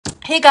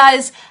Hey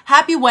guys,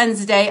 happy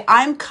Wednesday.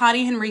 I'm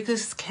Connie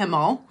Henriquez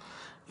Kimmel,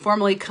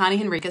 formerly Connie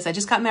Henriquez. I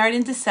just got married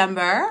in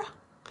December.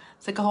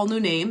 It's like a whole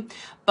new name,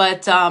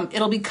 but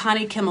it'll be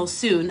Connie Kimmel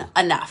soon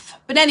enough.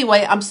 But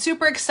anyway, I'm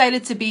super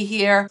excited to be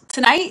here.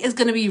 Tonight is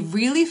going to be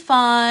really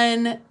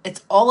fun.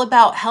 It's all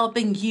about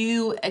helping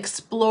you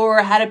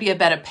explore how to be a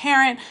better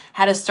parent,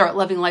 how to start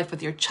loving life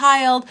with your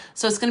child.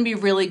 So it's going to be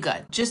really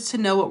good just to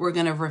know what we're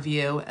going to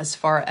review as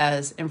far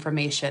as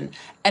information.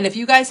 And if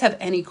you guys have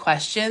any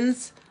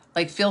questions,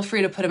 like feel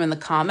free to put them in the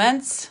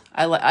comments.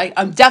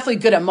 I'm definitely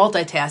good at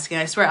multitasking.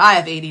 I swear I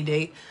have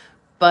ADD,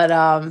 but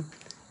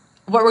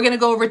what we're going to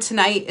go over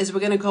tonight is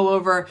we're going to go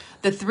over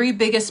the 3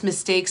 biggest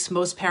mistakes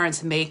most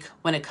parents make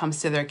when it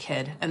comes to their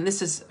kid. And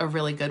this is a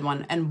really good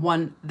one, and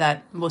one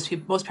that most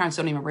parents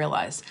don't even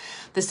realize.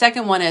 The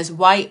second one is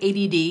why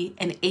ADD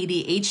and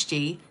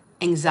ADHD,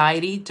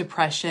 anxiety,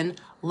 depression,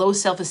 low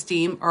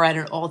self-esteem are at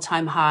an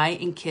all-time high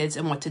in kids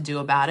and what to do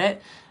about it.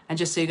 And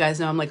just so you guys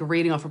know, I'm like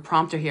reading off a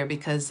prompter here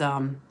because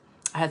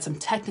I had some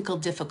technical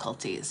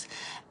difficulties.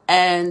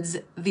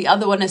 And the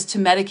other one is to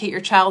medicate your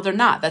child or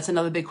not. That's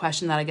another big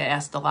question that I get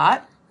asked a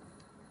lot.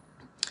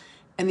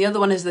 And the other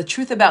one is the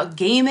truth about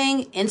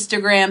gaming,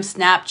 Instagram,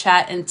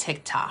 Snapchat, and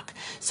TikTok.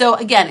 So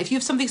again, if you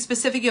have something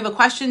specific, you have a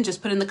question,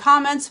 just put in the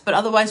comments, but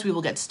otherwise we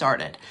will get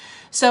started.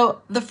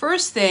 So the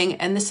first thing,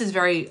 and this is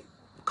very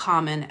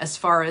common as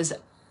far as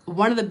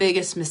one of the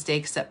biggest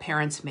mistakes that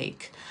parents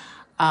make,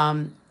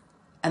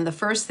 and the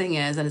first thing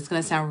is, and it's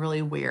going to sound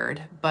really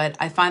weird, but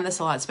I find this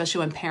a lot,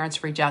 especially when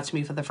parents reach out to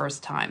me for the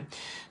first time.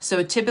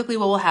 So typically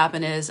what will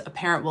happen is a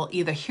parent will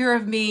either hear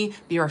of me,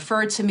 be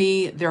referred to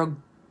me, their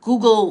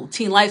Google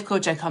Teen Life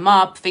Coach, I come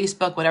up,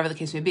 Facebook, whatever the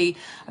case may be.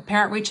 A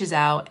parent reaches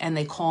out and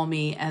they call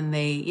me and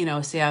they,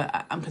 say,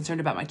 I'm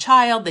concerned about my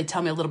child. They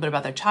tell me a little bit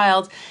about their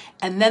child.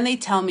 And then they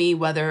tell me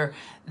whether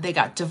they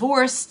got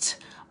divorced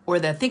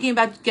or they're thinking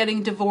about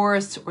getting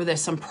divorced or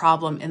there's some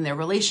problem in their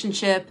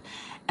relationship.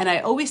 And I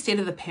always say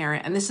to the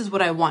parent, and this is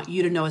what I want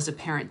you to know as a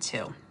parent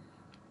too,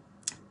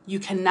 you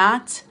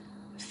cannot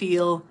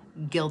feel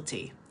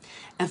guilty.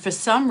 And for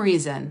some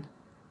reason,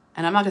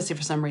 and I'm not going to say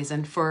for some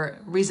reason, for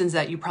reasons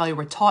that you probably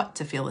were taught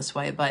to feel this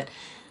way, but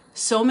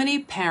so many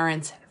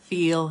parents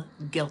feel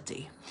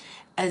guilty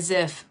as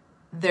if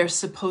they're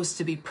supposed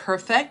to be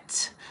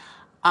perfect,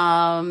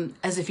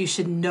 as if you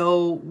should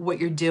know what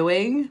you're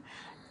doing,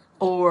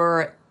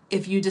 or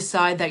if you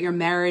decide that your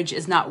marriage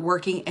is not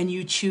working and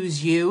you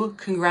choose you,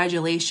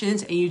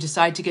 congratulations, and you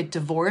decide to get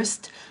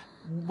divorced,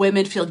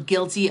 women feel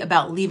guilty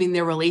about leaving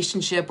their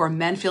relationship, or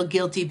men feel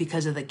guilty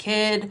because of the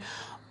kid,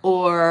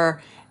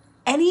 or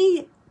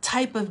any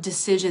type of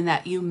decision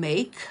that you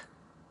make,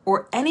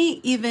 or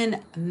any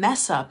even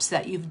mess ups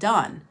that you've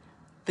done,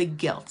 the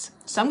guilt.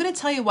 So I'm going to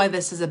tell you why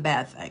this is a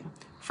bad thing.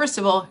 First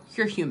of all,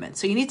 you're human,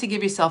 so you need to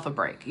give yourself a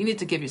break. You need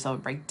to give yourself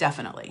a break,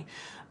 definitely.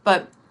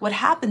 But what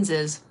happens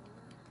is,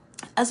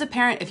 as a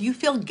parent, if you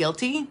feel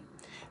guilty,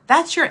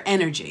 that's your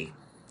energy.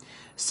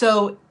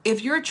 So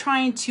if you're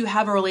trying to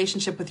have a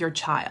relationship with your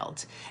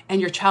child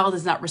and your child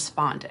is not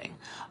responding,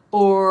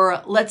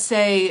 or let's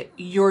say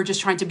you're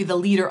just trying to be the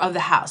leader of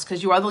the house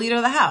because you are the leader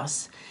of the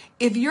house.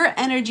 If your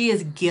energy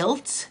is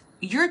guilt,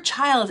 your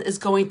child is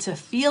going to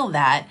feel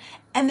that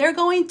and they're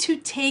going to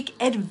take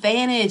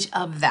advantage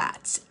of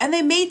that. And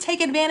they may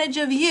take advantage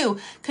of you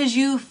because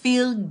you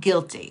feel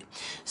guilty.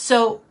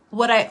 So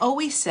what I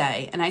always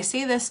say, and I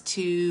say this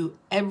to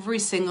every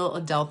single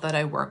adult that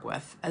I work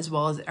with, as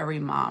well as every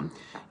mom,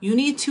 you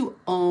need to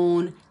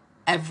own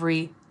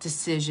every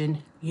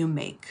decision you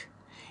make.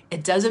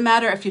 It doesn't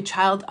matter if your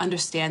child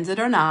understands it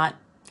or not.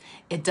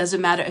 It doesn't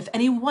matter if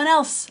anyone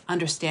else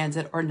understands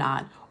it or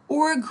not,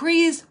 or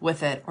agrees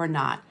with it or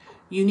not.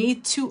 You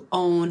need to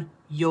own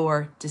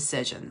your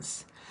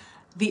decisions.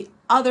 The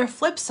other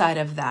flip side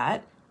of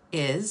that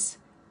is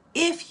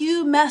if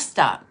you messed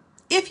up,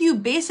 if you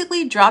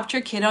basically dropped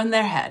your kid on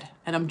their head,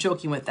 and I'm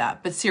joking with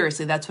that, but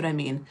seriously, that's what I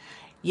mean.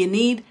 You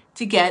need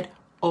to get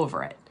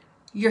over it.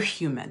 You're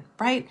human,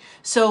 right?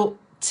 So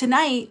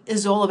tonight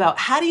is all about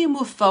how do you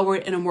move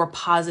forward in a more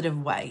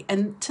positive way.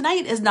 And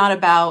tonight is not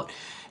about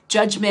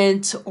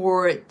judgment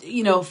or,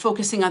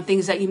 focusing on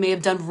things that you may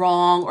have done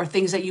wrong or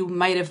things that you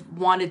might have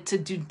wanted to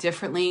do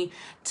differently.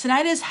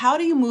 Tonight is how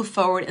do you move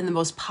forward in the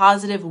most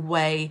positive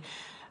way,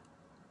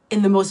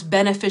 in the most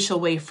beneficial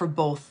way for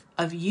both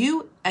of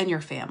you and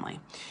your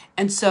family.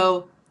 And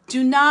so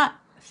do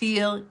not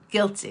feel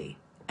guilty.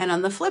 And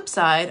on the flip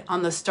side,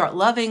 on the start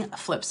loving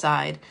flip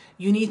side,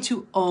 you need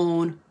to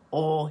own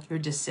all your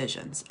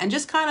decisions. And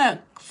just kind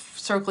of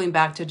circling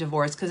back to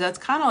divorce, because that's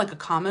kind of like a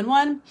common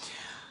one.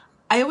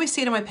 I always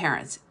say to my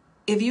parents,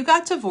 if you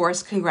got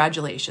divorced,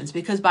 congratulations,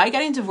 because by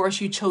getting divorced,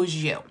 you chose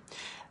you.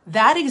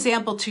 That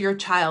example to your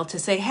child to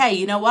say, hey,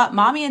 you know what?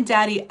 Mommy and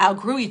daddy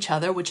outgrew each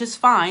other, which is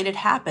fine. It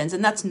happens.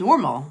 And that's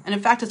normal. And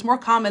in fact, it's more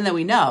common than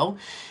we know.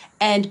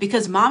 And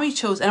because mommy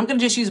chose, and I'm going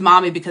to just use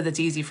mommy because it's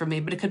easy for me,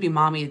 but it could be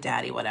mommy and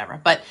daddy,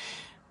 whatever. But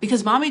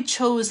because mommy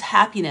chose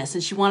happiness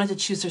and she wanted to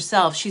choose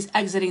herself, she's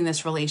exiting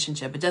this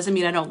relationship. It doesn't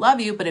mean I don't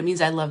love you, but it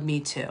means I love me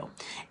too.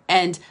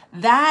 And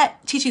that,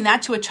 teaching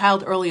that to a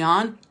child early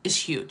on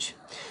is huge.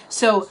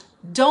 So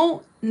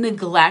don't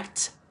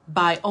neglect,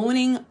 by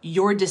owning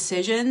your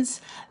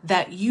decisions,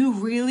 that you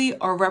really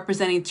are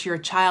representing to your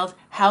child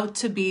how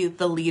to be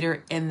the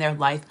leader in their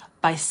life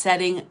by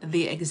setting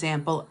the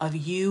example of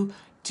you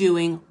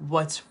doing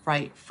what's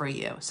right for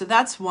you. So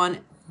that's one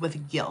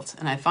with guilt,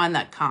 and I find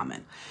that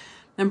common.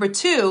 Number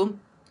two,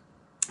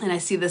 and I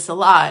see this a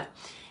lot,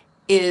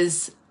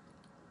 is,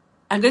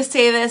 I'm going to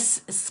say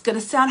this, it's going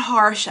to sound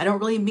harsh, I don't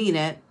really mean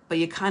it, but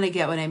you kind of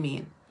get what I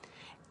mean.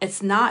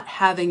 It's not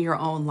having your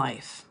own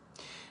life.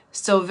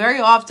 So very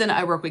often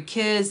I work with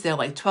kids, they're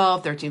like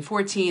 12, 13,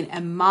 14,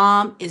 and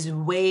mom is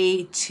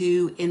way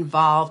too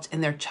involved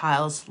in their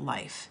child's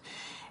life.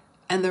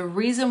 And the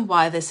reason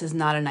why this is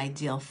not an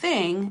ideal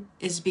thing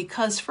is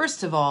because,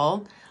 first of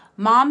all,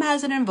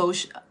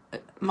 it's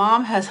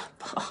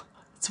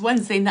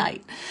Wednesday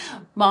night.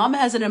 Mom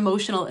has an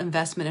emotional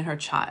investment in her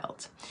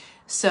child.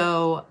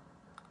 So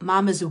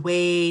mom is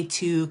way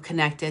too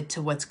connected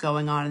to what's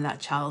going on in that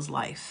child's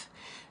life.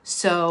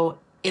 So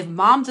if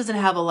mom doesn't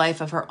have a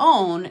life of her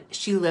own,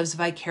 she lives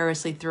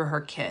vicariously through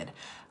her kid.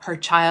 Her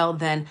child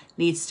then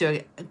needs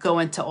to go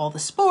into all the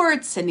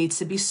sports and needs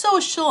to be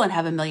social and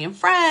have a million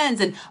friends,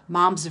 and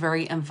mom's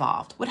very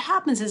involved. What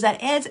happens is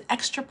that adds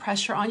extra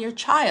pressure on your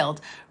child.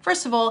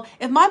 First of all,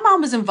 if my mom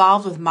was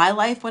involved with my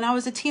life when I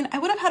was a teen, I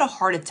would have had a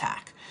heart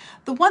attack.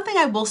 The one thing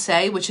I will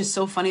say, which is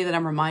so funny that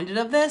I'm reminded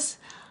of this,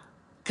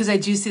 because I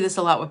do see this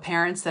a lot with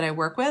parents that I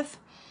work with,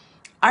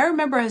 I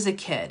remember as a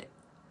kid,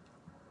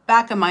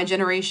 back in my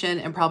generation,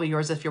 and probably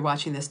yours if you're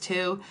watching this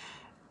too,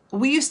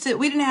 we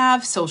didn't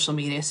have social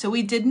media, so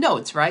we did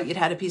notes, right? You'd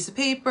had a piece of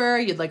paper,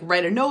 you'd like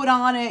write a note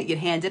on it, you'd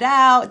hand it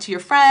out to your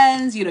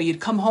friends,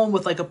 you'd come home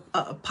with like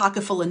a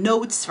pocket full of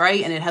notes,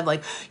 right? And it had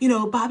like,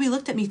 Bobby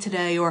looked at me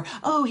today, or,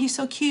 oh, he's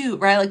so cute,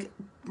 right? Like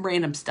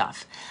random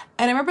stuff.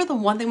 And I remember the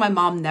one thing my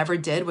mom never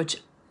did,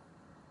 which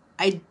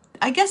I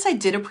guess I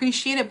did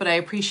appreciate it, but I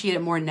appreciate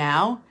it more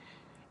now.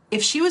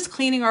 If she was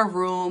cleaning our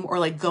room or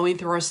like going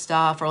through our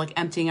stuff or like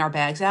emptying our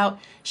bags out,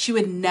 she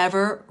would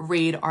never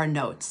read our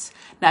notes.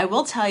 Now, I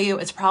will tell you,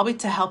 it's probably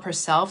to help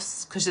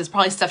herself because there's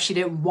probably stuff she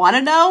didn't want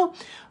to know,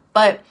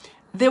 but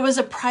there was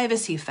a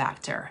privacy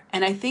factor.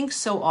 And I think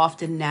so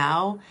often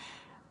now,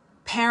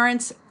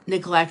 parents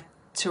neglect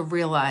to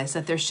realize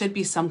that there should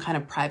be some kind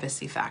of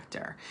privacy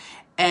factor.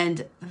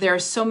 And there are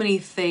so many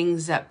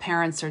things that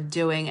parents are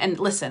doing. And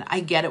listen,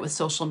 I get it with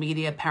social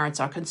media. Parents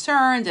are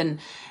concerned and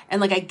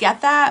like I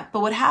get that.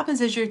 But what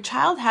happens is your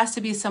child has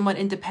to be somewhat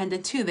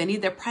independent too. They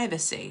need their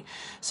privacy.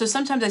 So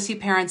sometimes I see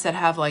parents that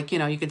have like,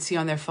 you could see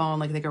on their phone,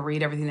 like they could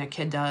read everything their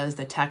kid does,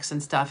 the texts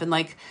and stuff. And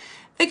like,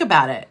 think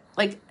about it.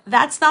 Like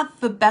that's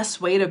not the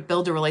best way to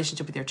build a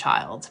relationship with your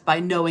child,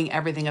 by knowing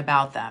everything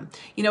about them.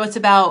 It's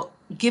about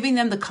giving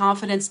them the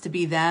confidence to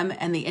be them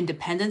and the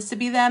independence to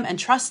be them, and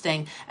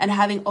trusting and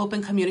having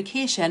open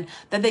communication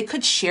that they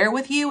could share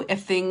with you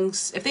if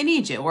they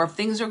need you, or if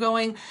things are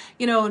going,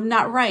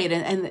 not right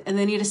and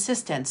they need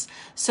assistance.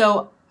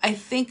 So I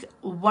think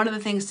one of the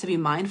things to be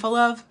mindful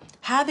of,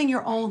 having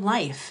your own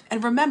life.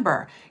 And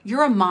remember,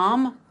 you're a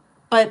mom,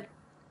 but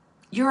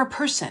you're a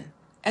person,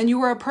 and you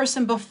were a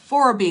person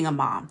before being a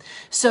mom.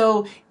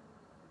 So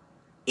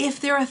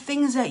if there are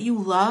things that you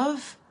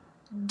love,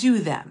 do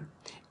them.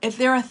 If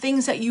there are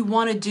things that you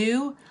want to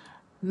do,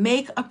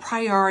 make a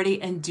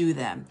priority and do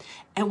them.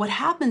 And what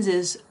happens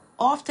is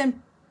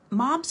often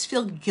moms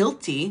feel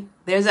guilty,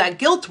 there's that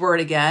guilt word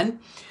again,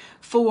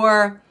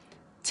 for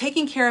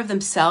taking care of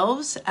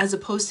themselves as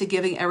opposed to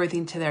giving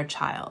everything to their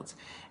child.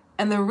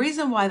 And the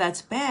reason why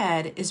that's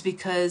bad is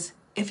because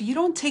if you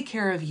don't take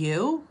care of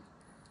you,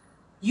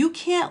 you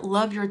can't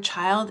love your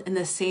child in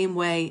the same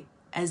way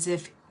as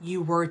if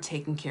you were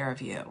taking care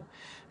of you.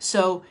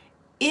 So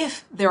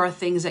if there are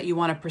things that you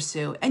want to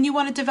pursue and you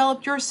want to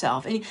develop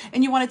yourself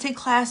and you want to take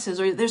classes,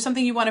 or there's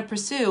something you want to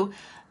pursue,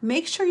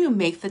 make sure you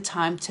make the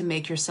time to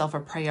make yourself a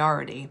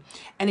priority.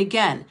 And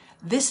again,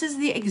 this is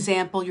the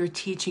example you're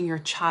teaching your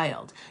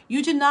child.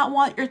 You do not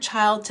want your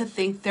child to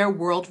think their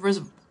world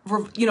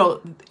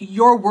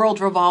your world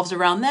revolves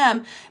around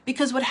them,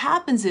 because what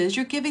happens is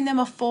you're giving them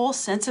a false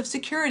sense of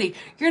security.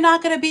 You're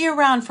not going to be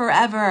around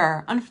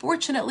forever.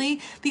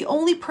 Unfortunately, the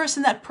only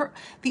person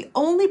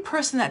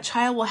that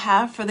child will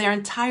have for their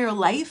entire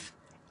life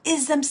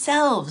is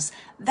themselves.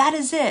 That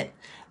is it.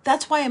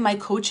 That's why in my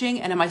coaching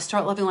and in my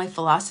Start Loving Life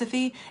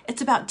philosophy,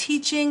 it's about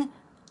teaching.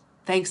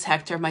 Thanks,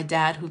 Hector, my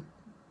dad, who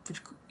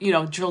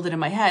drilled it in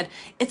my head.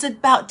 It's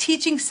about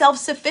teaching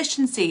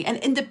self-sufficiency and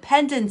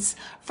independence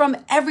from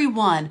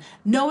everyone,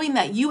 knowing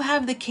that you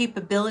have the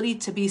capability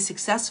to be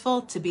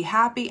successful, to be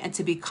happy, and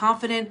to be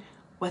confident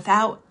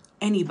without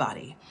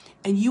anybody.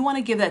 And you want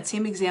to give that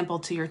same example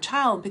to your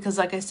child, because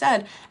like I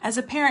said, as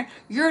a parent,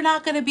 you're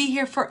not going to be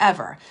here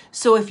forever.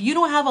 So if you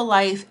don't have a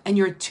life and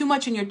you're too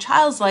much in your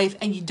child's life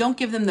and you don't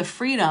give them the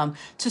freedom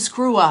to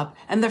screw up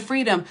and the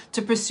freedom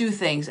to pursue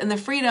things and the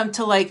freedom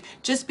to like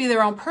just be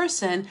their own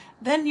person,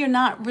 then you're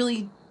not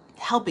really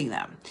helping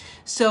them.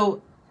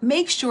 So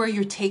make sure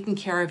you're taking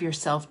care of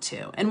yourself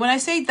too. And when I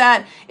say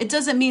that, it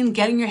doesn't mean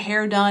getting your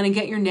hair done and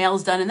getting your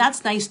nails done, and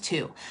that's nice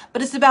too.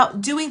 But it's about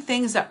doing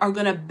things that are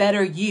gonna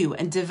better you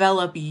and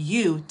develop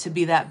you to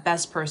be that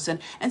best person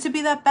and to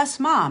be that best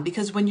mom.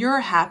 Because when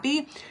you're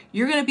happy,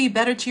 you're gonna be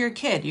better to your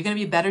kid. You're gonna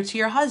be better to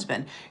your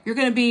husband. You're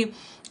gonna be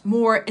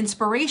more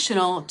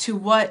inspirational to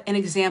what an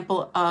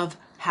example of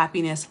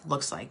happiness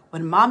looks like.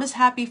 When mom is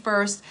happy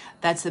first,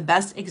 that's the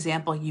best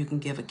example you can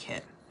give a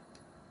kid.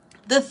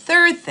 The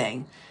third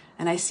thing,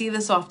 and I see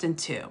this often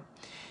too,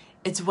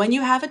 it's when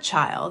you have a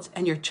child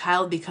and your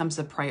child becomes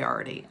the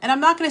priority. And I'm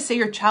not going to say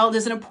your child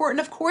isn't important.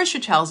 Of course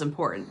your child is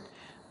important.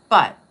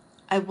 But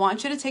I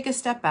want you to take a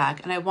step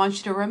back and I want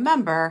you to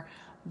remember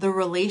the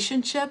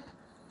relationship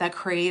that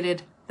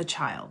created the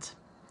child.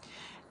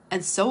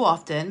 And so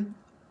often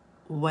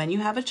when you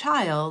have a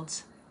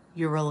child,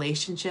 your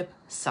relationship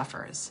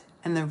suffers.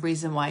 And the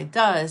reason why it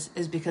does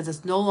is because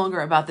it's no longer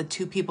about the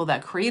two people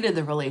that created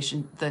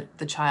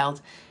the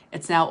child.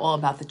 It's now all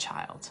about the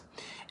child.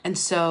 And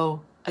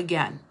so,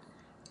 again,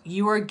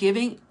 you are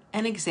giving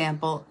an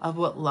example of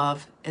what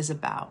love is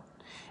about.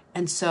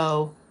 And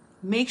so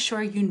make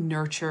sure you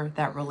nurture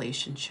that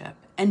relationship.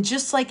 And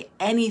just like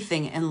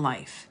anything in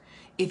life,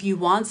 if you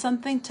want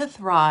something to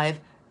thrive,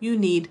 you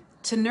need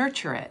to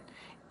nurture it.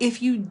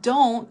 If you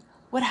don't,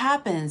 what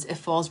happens? It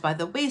falls by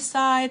the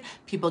wayside,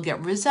 people get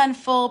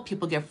resentful,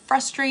 people get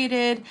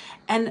frustrated,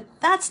 and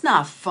that's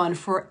not fun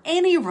for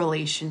any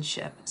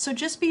relationship. So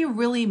just be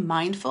really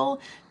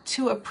mindful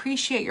to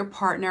appreciate your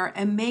partner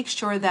and make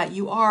sure that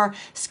you are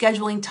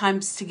scheduling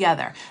times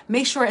together.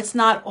 Make sure it's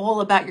not all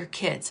about your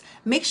kids.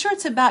 Make sure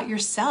it's about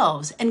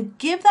yourselves and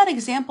give that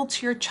example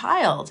to your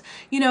child.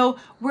 You know,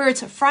 where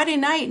it's Friday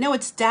night, no,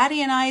 it's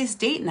daddy and I's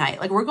date night.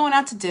 Like we're going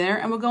out to dinner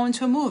and we're going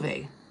to a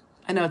movie.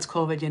 I know it's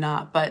COVID, you're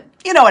not, but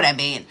you know what I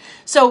mean.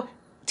 So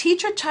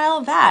teach your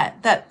child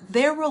that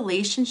their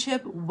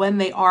relationship when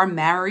they are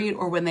married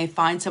or when they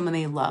find someone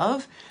they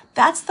love,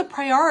 that's the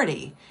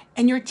priority.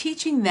 And you're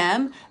teaching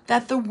them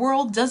that the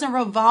world doesn't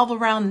revolve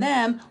around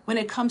them when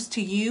it comes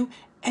to you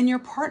and your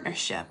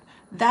partnership.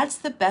 That's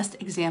the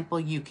best example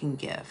you can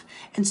give.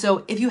 And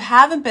so if you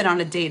haven't been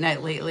on a date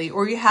night lately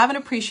or you haven't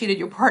appreciated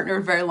your partner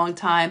a very long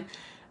time,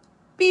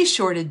 be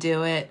sure to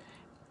do it.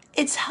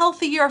 It's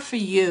healthier for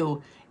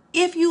you.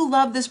 If you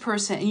love this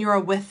person and you are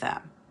with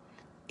them,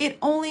 it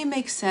only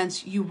makes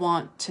sense you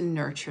want to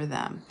nurture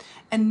them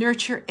and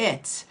nurture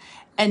it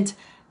and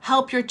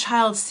help your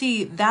child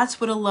see that's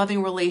what a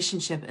loving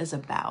relationship is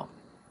about.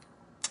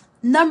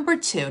 Number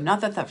two, not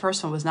that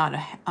first one was not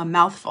a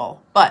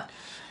mouthful, but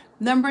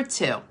number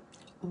two,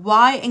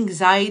 why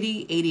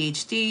anxiety,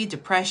 ADHD,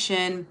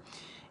 depression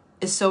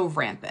is so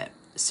rampant.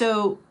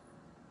 So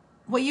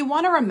what you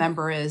want to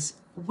remember is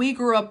we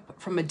grew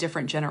up from a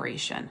different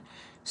generation.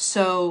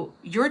 So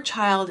your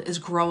child is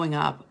growing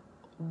up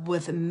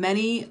with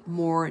many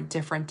more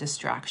different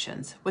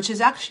distractions, which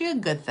is actually a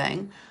good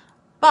thing,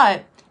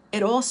 but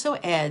it also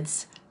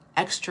adds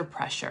extra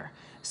pressure.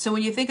 So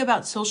when you think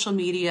about social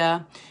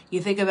media, you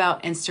think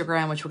about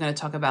Instagram, which we're going to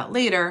talk about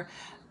later,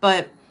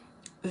 but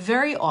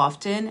very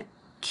often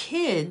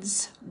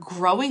kids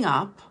growing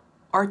up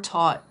are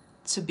taught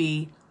to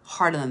be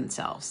hard on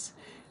themselves.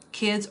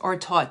 Kids are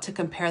taught to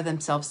compare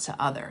themselves to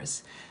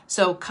others.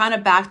 So kind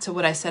of back to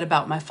what I said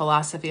about my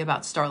philosophy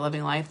about Start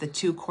Loving Life, the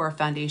two core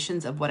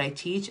foundations of what I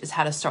teach is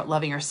how to start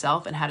loving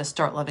yourself and how to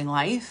start loving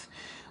life.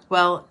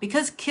 Well,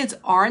 because kids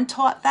aren't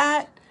taught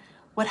that,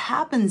 what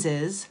happens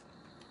is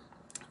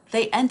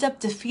they end up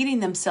defeating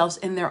themselves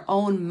in their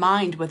own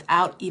mind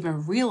without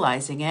even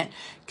realizing it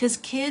because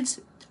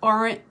kids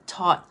aren't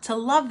taught to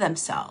love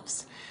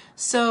themselves.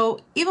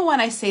 So even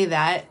when I say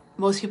that,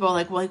 most people are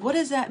like, well, what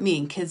does that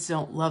mean? Kids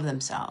don't love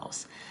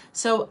themselves.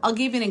 So I'll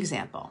give you an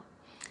example.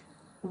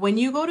 When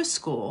you go to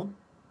school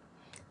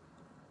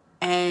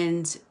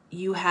and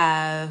you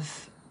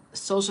have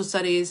social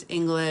studies,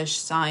 English,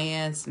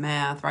 science,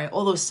 math, right?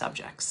 All those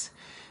subjects.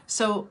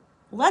 So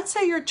let's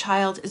say your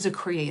child is a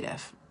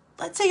creative.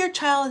 Let's say your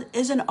child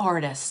is an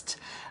artist.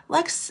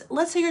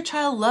 Let's say your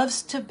child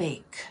loves to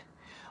bake.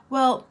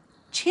 Well,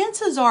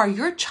 chances are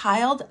your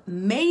child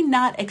may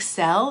not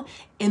excel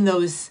in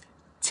those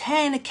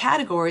 10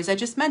 categories I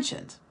just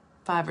mentioned,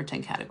 5 or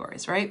 10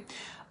 categories, right?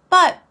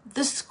 But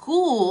the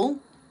school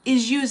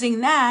is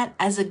using that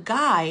as a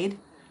guide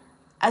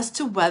as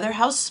to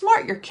how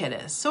smart your kid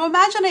is. So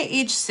imagine at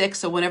age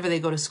 6 or whenever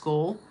they go to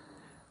school,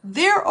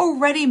 they're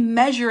already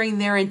measuring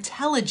their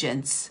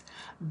intelligence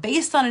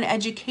based on an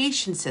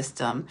education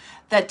system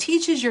that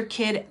teaches your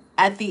kid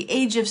at the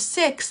age of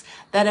 6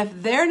 that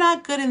if they're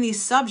not good in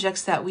these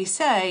subjects that we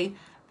say,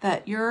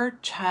 that your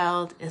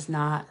child is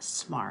not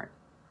smart.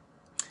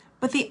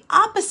 But the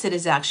opposite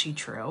is actually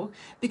true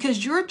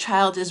because your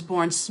child is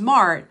born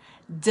smart,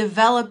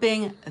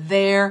 developing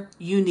their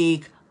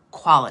unique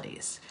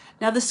qualities.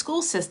 Now the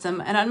school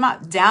system, and I'm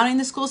not downing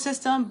the school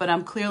system, but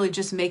I'm clearly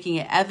just making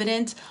it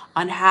evident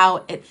on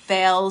how it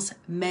fails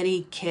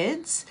many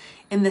kids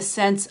in the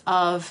sense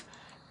of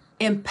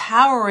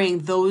empowering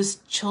those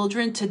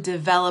children to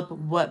develop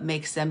what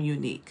makes them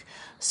unique.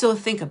 So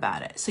think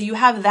about it. So you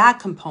have that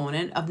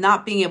component of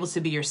not being able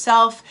to be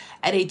yourself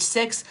at age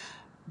 6,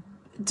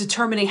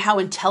 determining how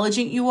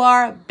intelligent you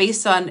are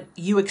based on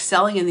you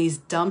excelling in these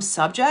dumb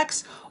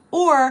subjects,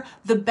 or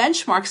the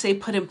benchmarks they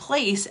put in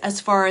place as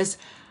far as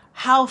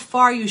how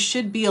far you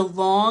should be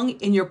along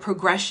in your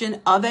progression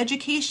of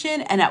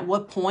education and at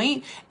what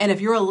point. And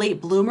if you're a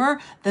late bloomer,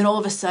 then all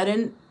of a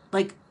sudden,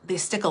 like, they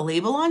stick a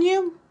label on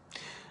you.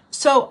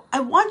 So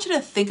I want you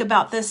to think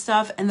about this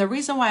stuff. And the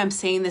reason why I'm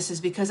saying this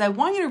is because I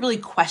want you to really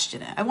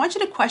question it. I want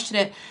you to question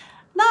it,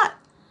 not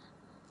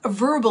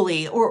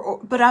verbally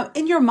but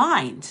in your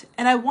mind.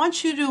 And I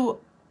want you to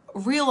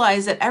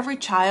realize that every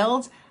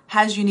child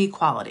has unique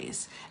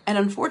qualities. And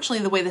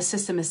unfortunately, the way the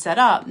system is set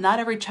up, not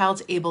every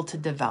child's able to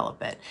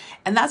develop it.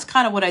 And that's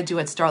kind of what I do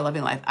at Start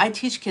Loving Life. I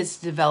teach kids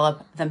to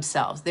develop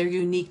themselves, their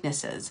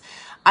uniquenesses.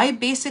 I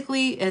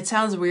basically, it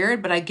sounds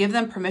weird, but I give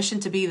them permission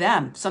to be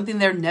them, something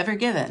they're never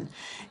given.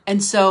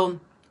 And so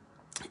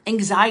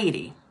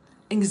anxiety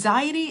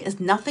is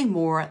nothing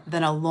more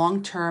than a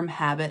long-term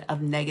habit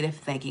of negative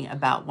thinking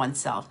about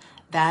oneself.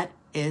 That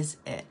is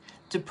it.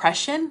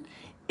 Depression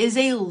is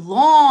a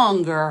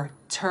longer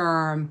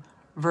term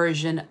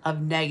version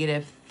of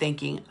negative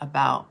thinking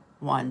about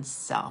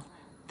oneself.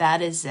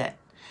 That is it.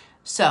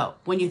 So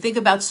when you think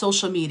about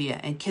social media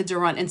and kids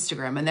are on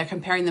Instagram and they're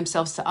comparing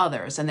themselves to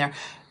others and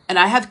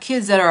I have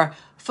kids that are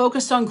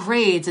focused on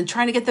grades and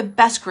trying to get the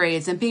best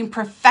grades and being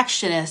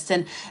perfectionist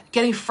and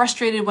getting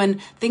frustrated when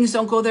things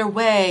don't go their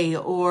way,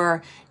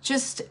 or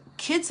just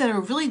kids that are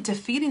really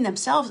defeating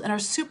themselves and are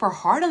super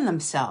hard on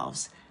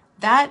themselves.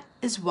 That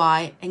is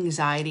why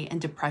anxiety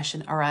and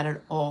depression are at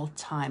an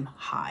all-time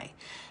high.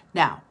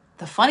 Now,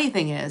 the funny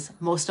thing is,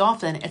 most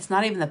often, it's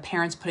not even the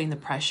parents putting the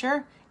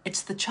pressure,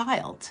 it's the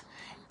child.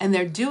 And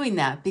they're doing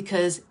that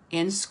because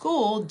in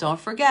school, don't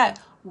forget,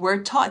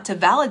 we're taught to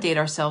validate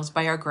ourselves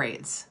by our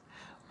grades.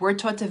 We're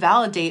taught to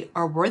validate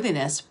our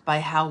worthiness by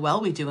how well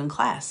we do in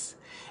class.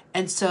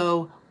 And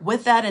so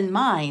with that in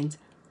mind,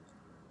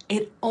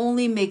 it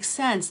only makes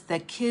sense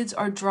that kids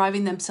are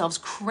driving themselves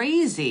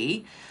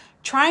crazy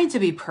trying to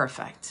be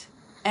perfect.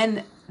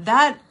 And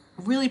that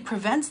really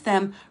prevents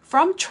them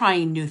from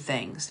trying new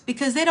things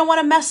because they don't want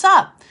to mess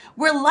up.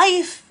 Where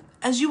life,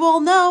 as you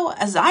all know,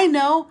 as I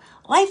know,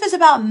 life is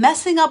about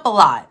messing up a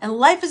lot, and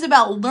life is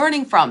about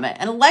learning from it,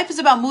 and life is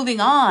about moving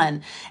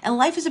on, and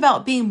life is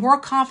about being more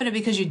confident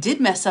because you did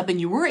mess up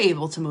and you were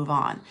able to move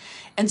on.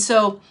 And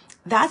so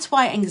that's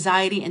why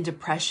anxiety and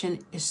depression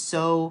is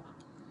so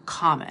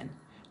common.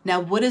 Now,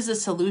 what is the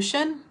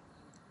solution?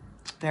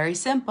 Very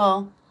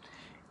simple.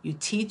 You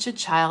teach a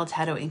child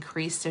how to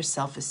increase their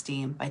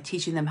self-esteem by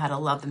teaching them how to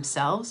love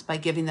themselves, by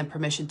giving them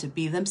permission to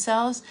be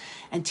themselves,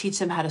 and teach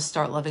them how to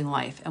start loving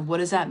life. And what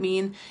does that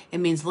mean? It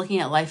means looking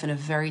at life in a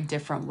very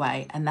different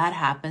way. And that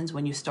happens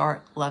when you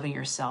start loving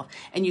yourself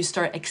and you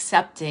start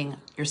accepting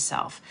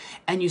yourself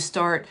and you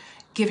start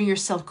giving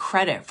yourself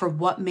credit for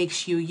what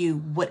makes you you,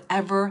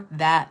 whatever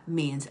that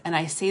means. And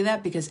I say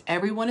that because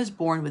everyone is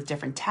born with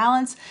different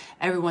talents.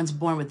 Everyone's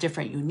born with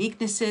different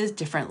uniquenesses,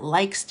 different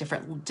likes,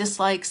 different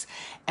dislikes.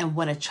 And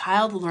when a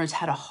child learns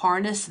how to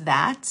harness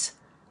that,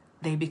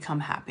 they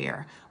become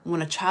happier.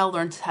 When a child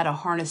learns how to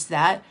harness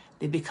that,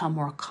 they become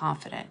more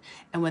confident.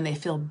 And when they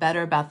feel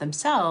better about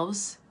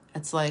themselves,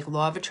 it's like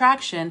law of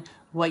attraction.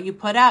 What you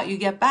put out, you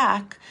get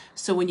back.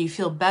 So when you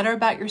feel better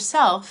about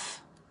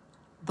yourself,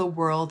 the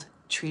world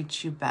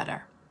treats you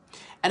better.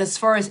 And as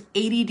far as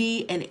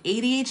ADD and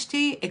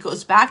ADHD, it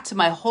goes back to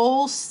my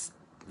whole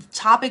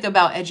topic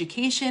about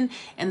education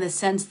in the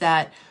sense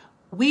that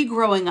we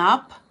growing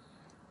up,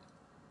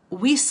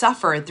 we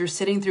suffered through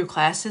sitting through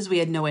classes we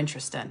had no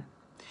interest in.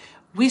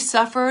 We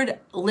suffered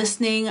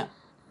listening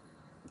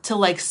to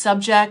like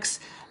subjects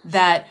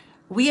that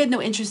we had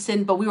no interest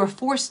in, but we were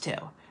forced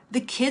to. The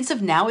kids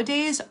of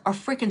nowadays are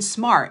freaking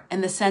smart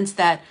in the sense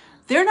that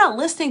they're not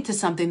listening to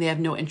something they have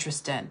no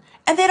interest in.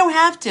 And they don't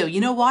have to. You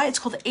know why? It's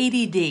called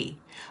ADD.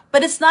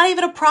 But it's not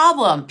even a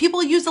problem.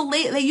 People use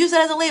they use it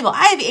as a label.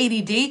 I have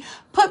ADD.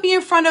 Put me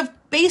in front of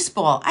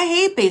baseball. I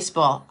hate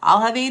baseball.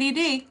 I'll have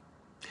ADD.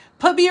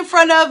 Put me in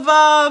front of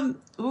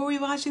what were we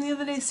watching the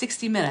other day?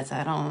 60 Minutes.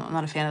 I'm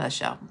not a fan of that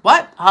show.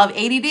 What? I'll have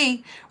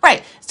ADD.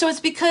 Right. So it's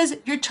because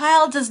your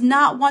child does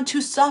not want to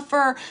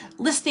suffer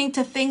listening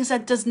to things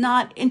that does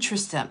not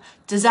interest them.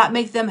 Does that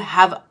make them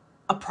have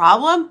a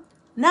problem?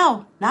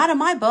 No, not in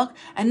my book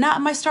and not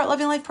in my Start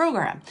Loving Life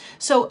program.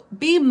 So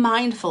be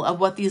mindful of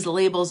what these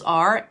labels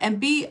are and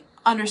be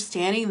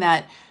understanding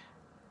that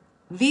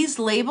these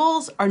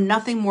labels are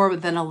nothing more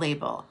than a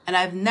label. And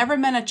I've never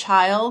met a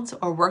child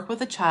or worked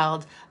with a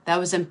child that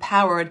was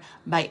empowered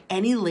by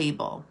any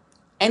label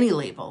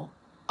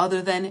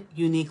other than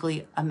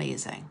uniquely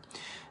amazing.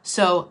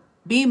 So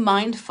be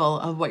mindful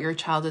of what your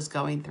child is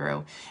going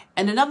through.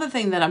 And another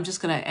thing that I'm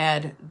just going to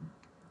add,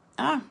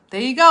 there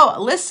you go.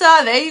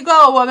 Alyssa, there you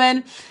go,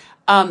 woman.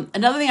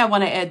 Another thing I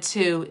want to add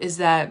too is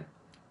that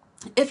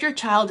if your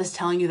child is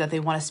telling you that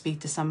they want to speak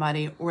to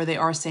somebody or they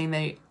are saying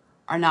they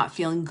are not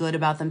feeling good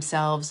about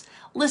themselves,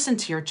 listen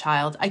to your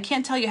child. I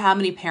can't tell you how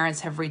many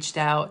parents have reached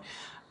out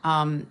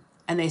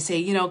and they say,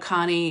 you know,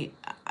 Connie,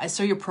 I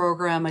saw your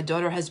program. My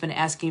daughter has been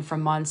asking for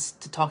months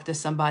to talk to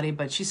somebody,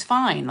 but she's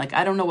fine. Like,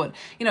 I don't know what,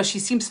 you know, she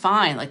seems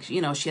fine. Like,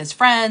 you know, she has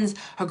friends,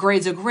 her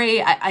grades are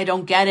great. I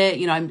don't get it.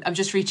 You know, I'm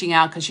just reaching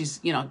out because she's,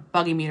 you know,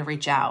 bugging me to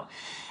reach out.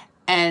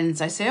 And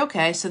I say,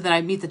 okay. So then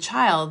I meet the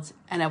child,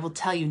 and I will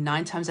tell you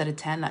 9 times out of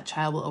 10, that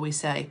child will always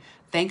say,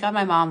 thank God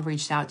my mom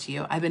reached out to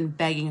you. I've been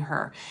begging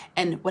her.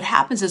 And what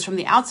happens is, from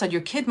the outside,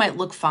 your kid might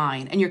look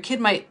fine, and your kid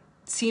might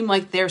seem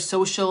like they're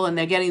social and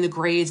they're getting the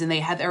grades and they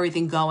have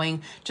everything going,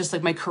 just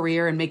like my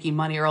career and making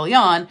money early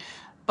on.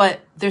 But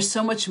there's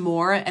so much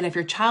more. And if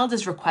your child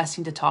is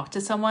requesting to talk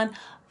to someone,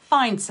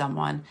 find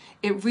someone.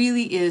 It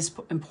really is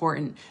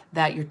important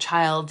that your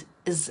child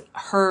is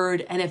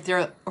heard. And if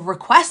they're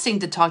requesting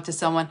to talk to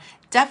someone,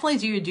 definitely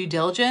do your due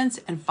diligence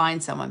and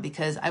find someone,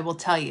 because I will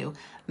tell you,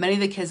 many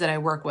of the kids that I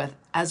work with,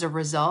 as a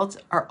result,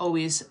 are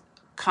always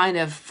kind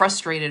of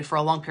frustrated for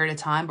a long period of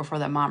time before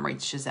that mom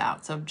reaches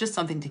out. So just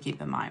something to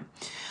keep in mind.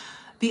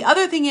 The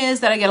other thing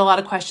is that I get a lot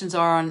of questions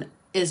on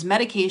is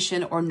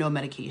medication or no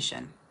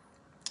medication.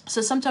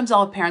 So sometimes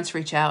I'll have parents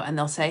reach out and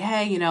they'll say,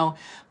 hey, you know,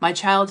 my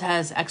child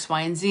has X,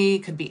 Y, and Z,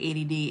 could be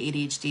ADD,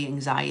 ADHD,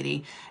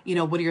 anxiety. You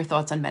know, what are your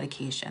thoughts on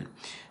medication?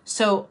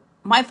 So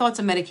my thoughts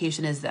on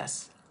medication is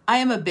this. I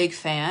am a big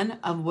fan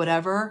of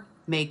whatever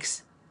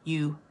makes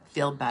you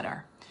feel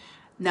better.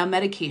 Now,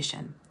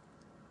 medication.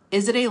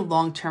 Is it a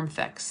long-term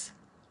fix?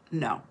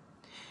 No.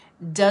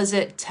 Does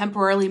it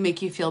temporarily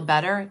make you feel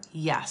better?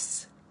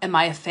 Yes. Am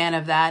I a fan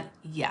of that?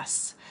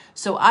 Yes.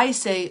 So I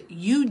say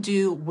you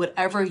do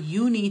whatever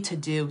you need to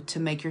do to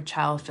make your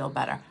child feel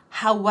better.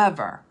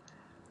 However,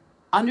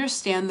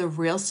 understand the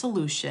real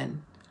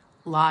solution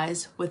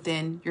lies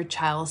within your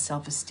child's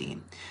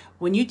self-esteem.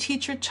 When you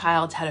teach your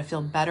child how to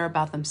feel better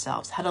about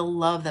themselves, how to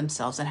love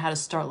themselves, and how to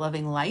start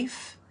loving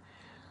life,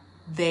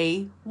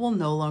 they will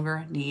no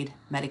longer need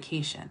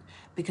medication.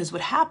 Because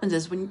what happens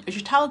is, when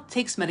your child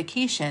takes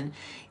medication,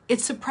 it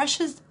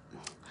suppresses,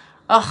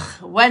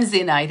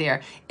 Wednesday night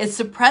here, it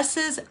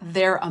suppresses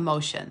their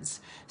emotions.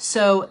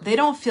 So they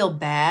don't feel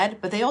bad,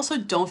 but they also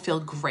don't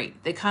feel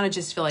great. They kind of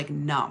just feel like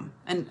numb.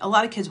 And a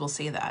lot of kids will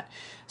say that.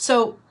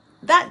 So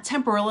that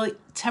temporarily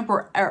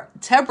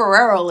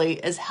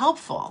is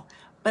helpful.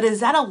 But is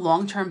that a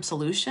long-term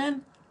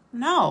solution?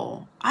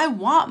 No. I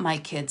want my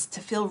kids to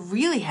feel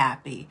really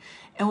happy.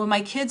 And when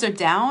my kids are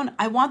down,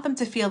 I want them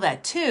to feel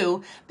that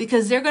too,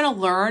 because they're going to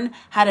learn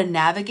how to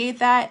navigate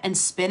that and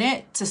spin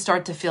it to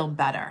start to feel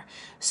better.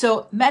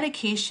 So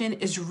medication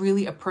is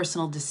really a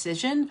personal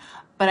decision,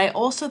 but I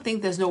also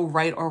think there's no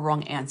right or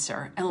wrong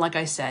answer. And like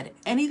I said,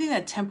 anything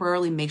that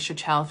temporarily makes your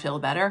child feel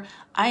better,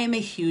 I am a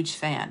huge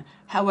fan.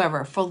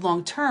 However, for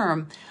long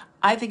term,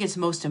 I think it's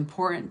most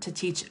important to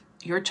teach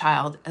your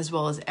child, as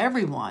well as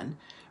everyone,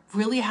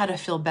 really how to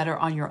feel better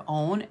on your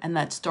own. And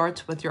that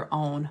starts with your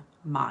own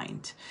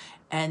mind.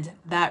 And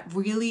that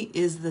really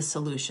is the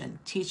solution.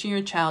 Teaching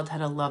your child how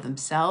to love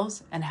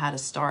themselves and how to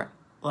start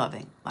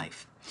loving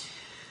life.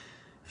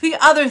 The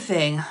other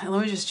thing,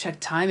 let me just check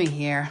timing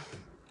here.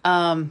 It's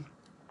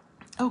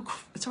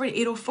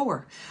already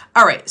 8:04.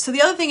 All right. So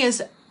the other thing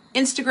is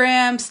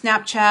Instagram,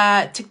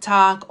 Snapchat,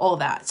 TikTok, all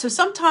that. So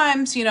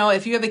sometimes, you know,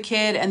 if you have a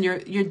kid and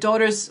your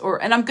daughter's,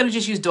 and I'm going to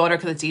just use daughter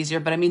because it's easier,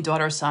 but I mean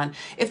daughter or son,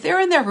 if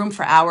they're in their room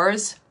for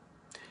hours,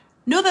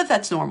 know that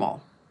that's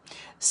normal.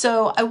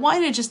 So I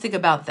want you to just think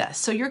about this.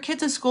 So your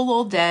kid's in school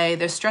all day.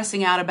 They're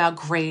stressing out about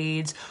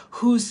grades,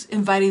 who's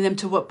inviting them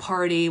to what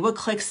party, what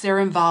cliques they're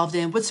involved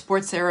in, what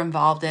sports they're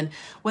involved in.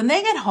 When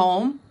they get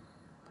home,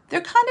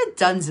 they're kind of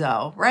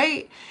donezo,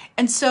 right?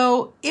 And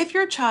so if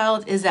your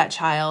child is that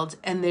child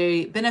and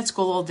they've been at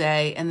school all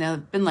day and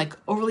they've been like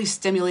overly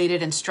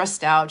stimulated and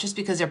stressed out just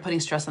because they're putting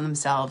stress on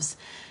themselves,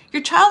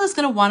 your child is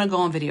going to want to go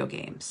on video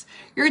games.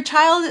 Your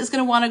child is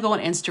going to want to go on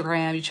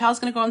Instagram. Your child's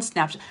going to go on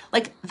Snapchat.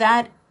 Like,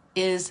 that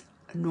is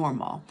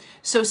normal.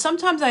 So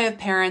sometimes I have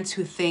parents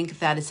who think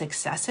that it's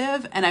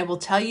excessive, and I will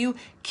tell you,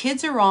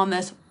 kids are on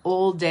this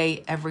all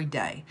day, every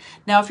day.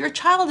 Now, if your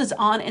child is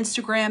on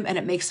Instagram and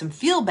it makes them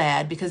feel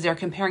bad because they're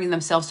comparing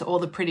themselves to all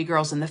the pretty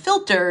girls in the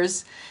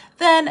filters,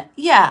 then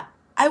yeah,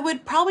 I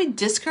would probably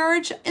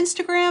discourage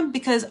Instagram,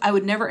 because I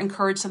would never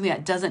encourage something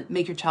that doesn't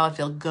make your child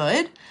feel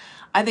good.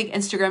 I think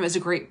Instagram is a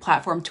great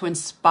platform to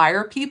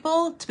inspire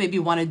people to maybe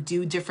want to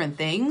do different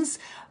things,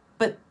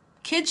 but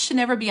kids should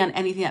never be on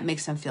anything that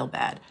makes them feel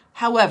bad.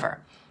 However,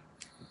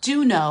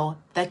 do know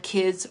that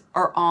kids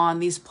are on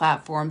these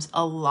platforms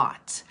a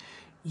lot.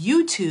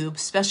 YouTube,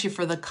 especially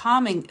for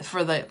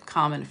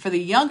the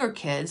younger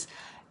kids,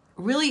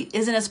 really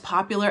isn't as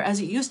popular as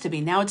it used to be.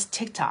 Now it's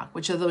TikTok,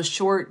 which are those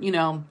short,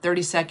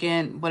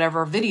 30-second,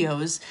 whatever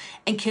videos,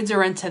 and kids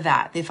are into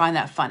that. They find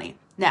that funny.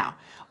 Now,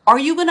 are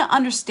you going to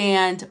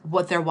understand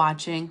what they're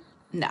watching?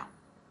 No.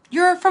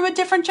 You're from a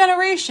different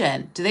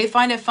generation. Do they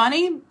find it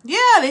funny?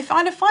 Yeah, they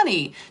find it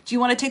funny. Do you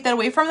want to take that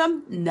away from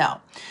them? No.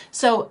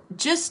 So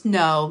just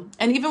know,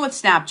 and even with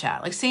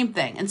Snapchat, like same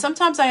thing. And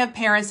sometimes I have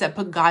parents that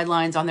put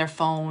guidelines on their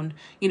phone,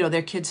 you know,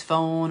 their kid's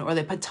phone, or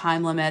they put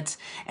time limits.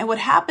 And what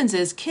happens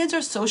is kids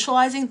are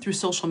socializing through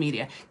social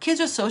media. Kids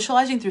are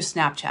socializing through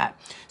Snapchat.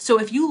 So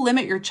if you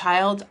limit your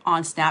child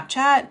on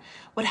Snapchat,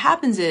 what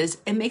happens is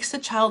it makes the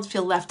child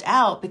feel left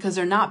out because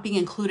they're not being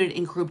included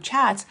in group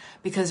chats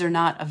because they're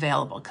not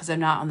available, because they're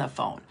not on the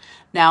phone.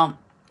 Now,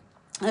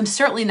 I'm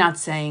certainly not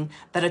saying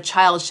that a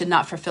child should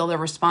not fulfill their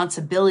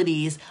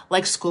responsibilities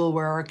like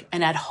schoolwork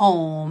and at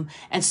home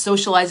and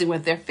socializing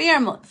with their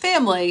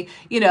family.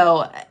 You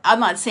know, I'm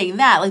not saying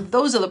that. Like,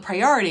 those are the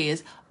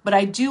priorities. But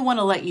I do want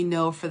to let you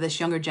know, for this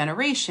younger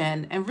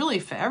generation, and really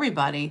for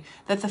everybody,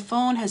 that the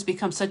phone has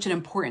become such an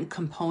important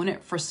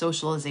component for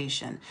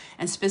socialization,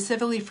 and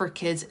specifically for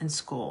kids in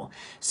school.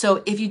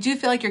 So if you do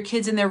feel like your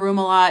kid's in their room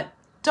a lot,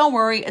 don't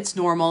worry, it's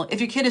normal. If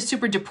your kid is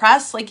super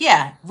depressed, like,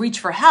 yeah, reach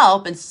for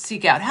help and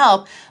seek out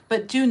help.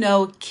 But do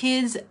know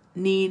kids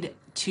need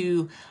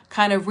to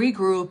kind of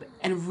regroup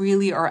and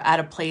really are at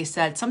a place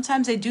that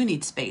sometimes they do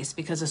need space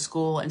because of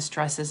school and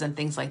stresses and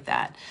things like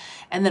that.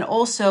 And then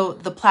also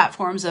the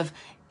platforms of,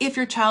 if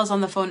your child's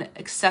on the phone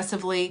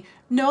excessively,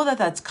 know that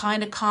that's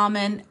kind of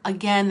common.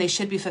 Again, they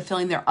should be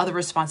fulfilling their other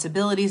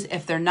responsibilities.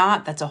 If they're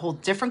not, that's a whole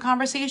different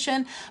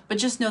conversation. But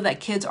just know that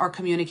kids are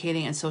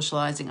communicating and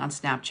socializing on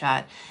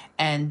Snapchat,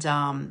 and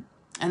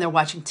they're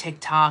watching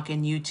TikTok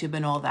and YouTube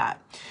and all that.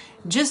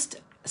 Just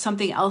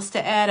something else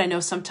to add. I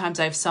know sometimes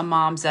I have some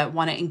moms that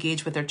want to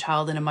engage with their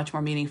child in a much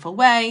more meaningful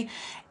way.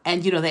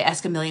 And, you know, they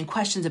ask a million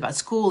questions about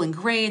school and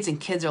grades, and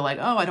kids are like,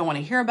 oh, I don't want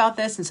to hear about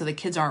this. And so the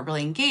kids aren't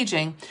really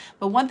engaging.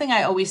 But one thing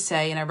I always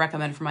say, and I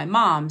recommend for my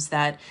moms,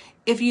 that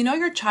if you know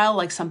your child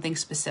likes something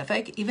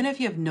specific, even if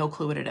you have no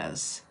clue what it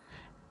is,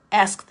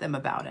 ask them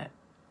about it.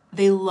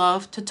 They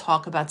love to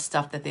talk about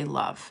stuff that they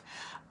love.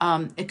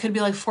 It could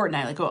be like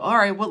Fortnite, like, oh, all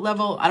right, what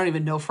level? I don't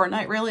even know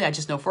Fortnite really. I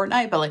just know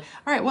Fortnite, but like,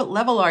 all right, what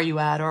level are you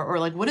at? Or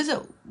like, what is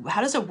it?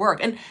 How does it work?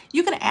 And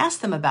you can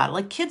ask them about it.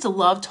 Like, kids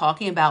love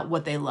talking about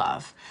what they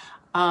love.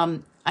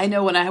 I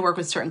know when I work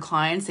with certain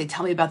clients, they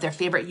tell me about their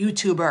favorite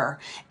YouTuber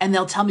and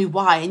they'll tell me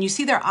why. And you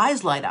see their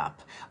eyes light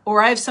up.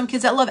 Or I have some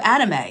kids that love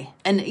anime,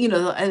 and, you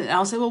know, and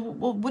I'll say, well,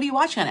 what are you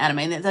watching on anime?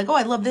 And they're like, oh,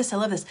 I love this. I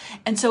love this.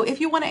 And so if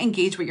you want to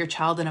engage with your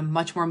child in a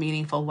much more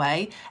meaningful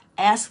way,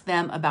 ask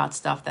them about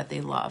stuff that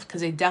they love,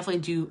 because they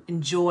definitely do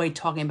enjoy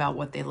talking about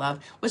what they love,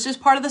 which is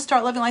part of the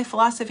Start Loving Life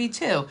philosophy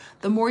too.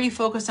 The more you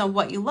focus on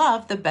what you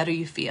love, the better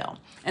you feel.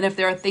 And if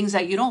there are things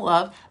that you don't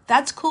love,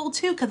 that's cool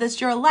too, because it's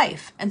your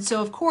life. And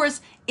so, of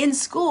course, in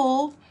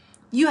school,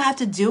 you have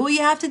to do what you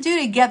have to do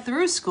to get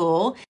through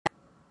school.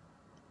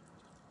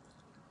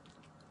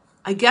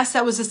 I guess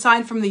that was a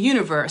sign from the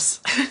universe.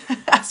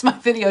 As my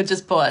video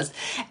just paused.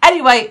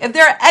 Anyway, if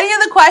there are any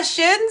other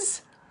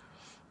questions,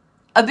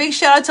 a big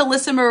shout out to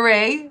Lissa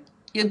Marie.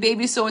 Your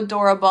baby's so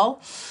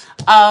adorable.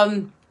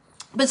 But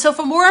so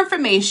for more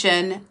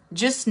information,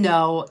 just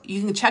know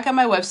you can check out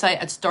my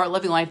website at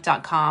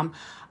startlovinglife.com.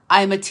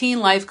 I'm a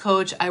teen life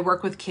coach. I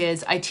work with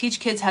kids. I teach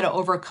kids how to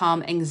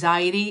overcome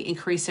anxiety,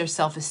 increase their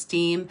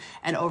self-esteem,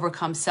 and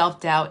overcome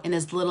self-doubt in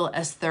as little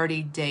as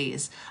 30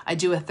 days. I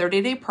do a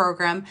 30-day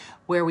program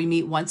where we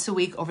meet once a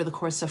week over the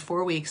course of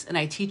 4 weeks, and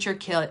I teach your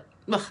kids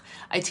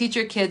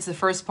the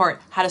first part,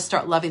 how to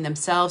start loving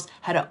themselves,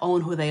 how to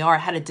own who they are,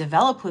 how to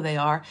develop who they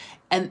are.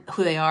 And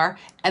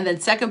then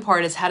second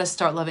part is how to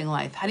start loving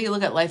life. How do you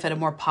look at life in a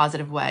more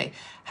positive way?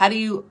 How do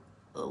you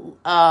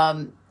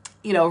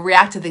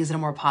react to things in a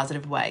more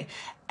positive way?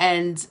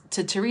 And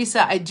to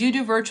Teresa, I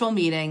do virtual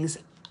meetings.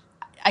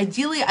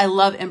 Ideally, I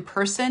love in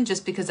person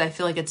just because I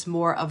feel like it's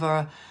more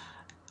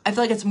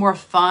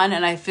fun,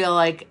 and I feel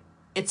like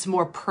it's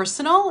more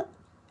personal.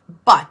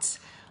 But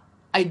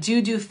I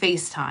do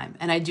FaceTime,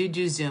 and I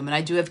do Zoom, and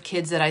I do have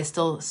kids that I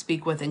still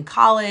speak with in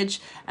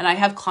college, and I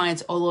have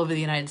clients all over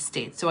the United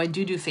States. So I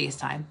do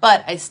FaceTime,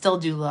 but I still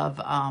do love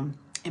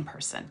in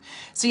person.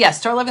 So yeah,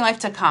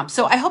 startlovinglife.com.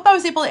 So I hope I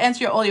was able to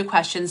answer all your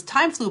questions.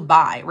 Time flew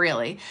by,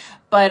 really.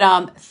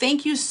 But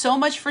thank you so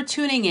much for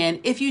tuning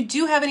in. If you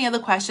do have any other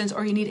questions,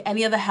 or you need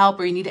any other help,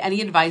 or you need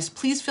any advice,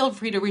 please feel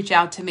free to reach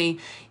out to me.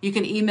 You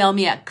can email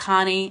me at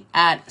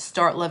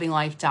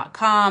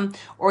connie@startlovinglife.com,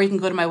 or you can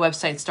go to my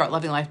website,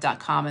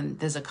 startlovinglife.com, and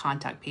there's a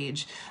contact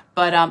page.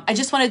 But I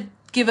just want to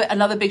give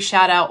another big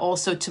shout out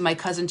also to my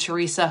cousin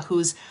Teresa,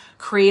 who's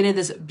created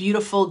this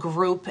beautiful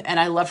group, and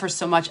I love her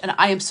so much, and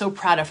I am so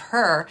proud of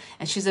her,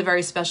 and she's a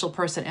very special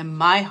person in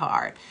my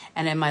heart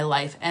and in my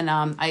life, and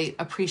I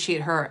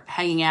appreciate her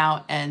hanging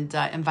out and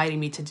inviting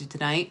me to do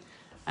tonight.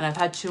 And I've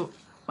had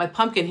my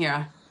pumpkin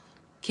here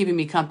keeping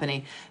me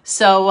company.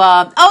 So,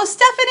 oh,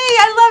 Stephanie,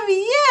 I love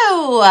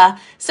you.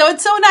 So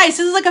it's so nice.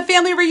 This is like a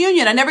family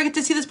reunion. I never get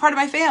to see this part of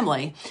my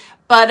family.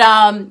 But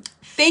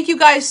thank you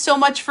guys so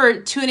much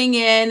for tuning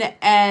in,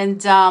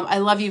 and I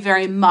love you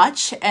very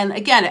much. And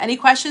again, any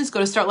questions, go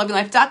to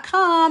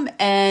startlovinglife.com,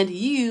 and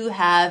you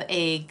have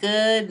a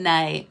good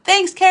night.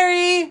 Thanks,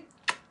 Carrie.